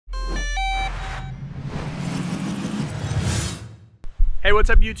Hey, what's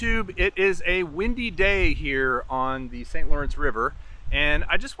up YouTube? It is a windy day here on the St. Lawrence River, and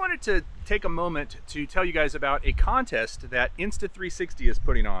I just wanted to take a moment to tell you guys about a contest that Insta360 is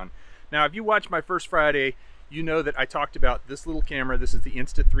putting on. Now, if you watched my first Friday, you know that I talked about this little camera. This is the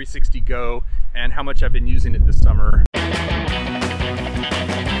Insta360 GO and how much I've been using it this summer.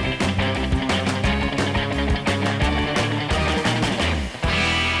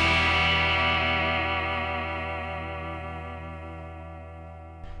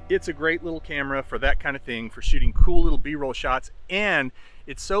 It's a great little camera for that kind of thing, for shooting cool little B-roll shots, and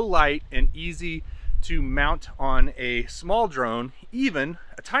it's so light and easy to mount on a small drone, even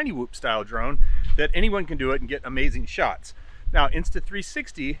a tiny whoop style drone, that anyone can do it and get amazing shots. Now,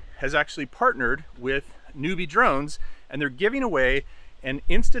 Insta360 has actually partnered with Newbeedrones, and they're giving away an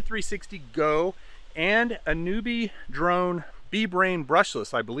Insta360 GO and a Newbeedrone Beebrain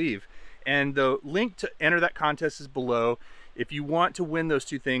Brushless, I believe. And the link to enter that contest is below. If you want to win those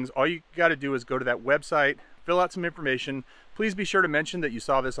two things, all you got to do is go to that website, fill out some information. Please be sure to mention that you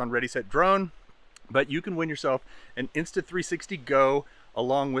saw this on Ready Set Drone, but you can win yourself an Insta360 GO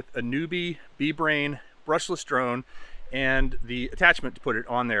along with a Newbie Beebrain Brushless drone and the attachment to put it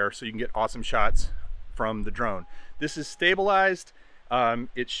on there so you can get awesome shots from the drone. This is stabilized.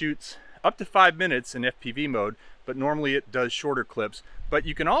 It shoots up to 5 minutes in FPV mode, but normally it does shorter clips. But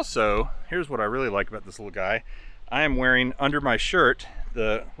you can also, here's what I really like about this little guy. I am wearing under my shirt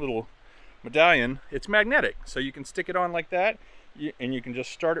the little medallion. It's magnetic, so you can stick it on like that, and you can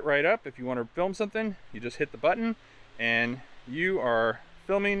just start it right up. If you want to film something, you just hit the button and you are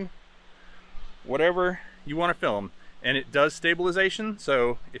filming whatever you want to film. And it does stabilization,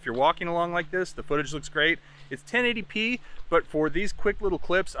 so if you're walking along like this, the footage looks great. It's 1080p, but for these quick little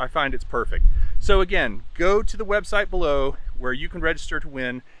clips, I find it's perfect. So again, go to the website below where you can register to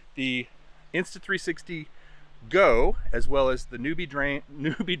win the Insta360 GO, as well as the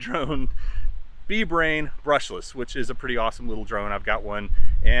Newbeedrone Beebrain Brushless, which is a pretty awesome little drone. I've got one,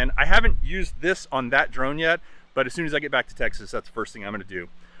 and I haven't used this on that drone yet, but as soon as I get back to Texas, that's the first thing I'm going to do.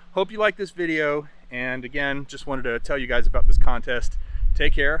 Hope you like this video, and again, just wanted to tell you guys about this contest.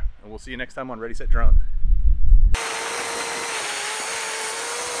 Take care, and we'll see you next time on Ready Set Drone.